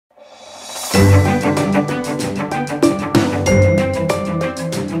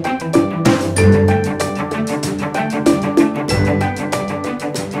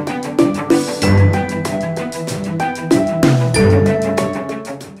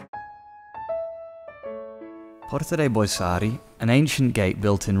Porta dei Borsari, an ancient gate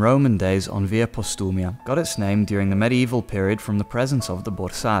built in Roman days on Via Postumia, got its name during the medieval period from the presence of the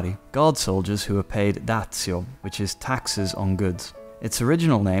Borsari, guard soldiers who were paid dazio, which is taxes on goods. Its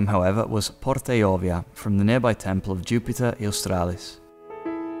original name, however, was Porta Iovia, from the nearby temple of Jupiter Australis.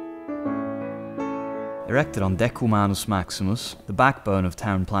 Erected on Decumanus Maximus, the backbone of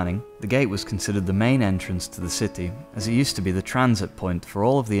town planning, the gate was considered the main entrance to the city, as it used to be the transit point for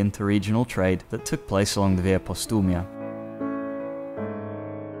all of the interregional trade that took place along the Via Postumia.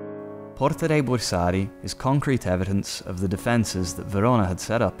 Porta dei Bursari is concrete evidence of the defences that Verona had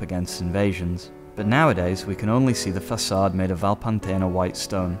set up against invasions, but nowadays we can only see the facade made of Valpantena white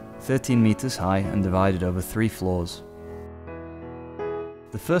stone, 13 metres high and divided over 3 floors.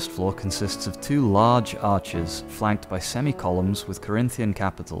 The first floor consists of 2 large arches flanked by semi-columns with Corinthian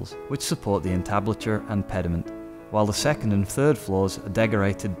capitals, which support the entablature and pediment, while the second and third floors are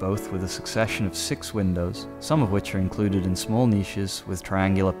decorated both with a succession of 6 windows, some of which are included in small niches with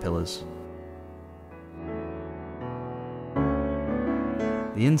triangular pillars.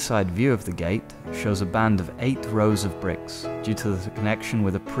 The inside view of the gate shows a band of 8 rows of bricks, due to the connection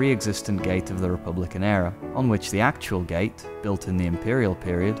with a pre-existent gate of the Republican era, on which the actual gate, built in the imperial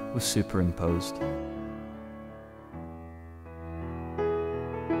period, was superimposed.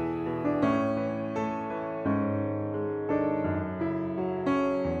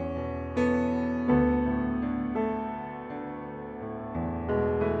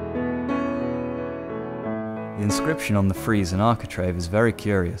 The inscription on the frieze and architrave is very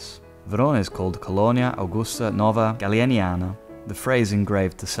curious. Verona is called Colonia Augusta Nova Gallieniana, the phrase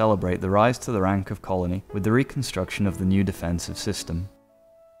engraved to celebrate the rise to the rank of colony with the reconstruction of the new defensive system.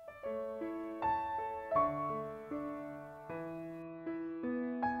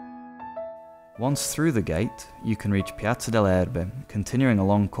 Once through the gate, you can reach Piazza delle Erbe, continuing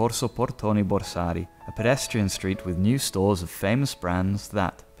along Corso Portoni Borsari, a pedestrian street with new stores of famous brands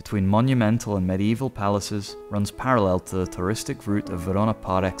that, between monumental and medieval palaces, runs parallel to the touristic route of Verona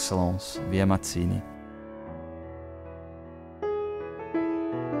par excellence, via Mazzini.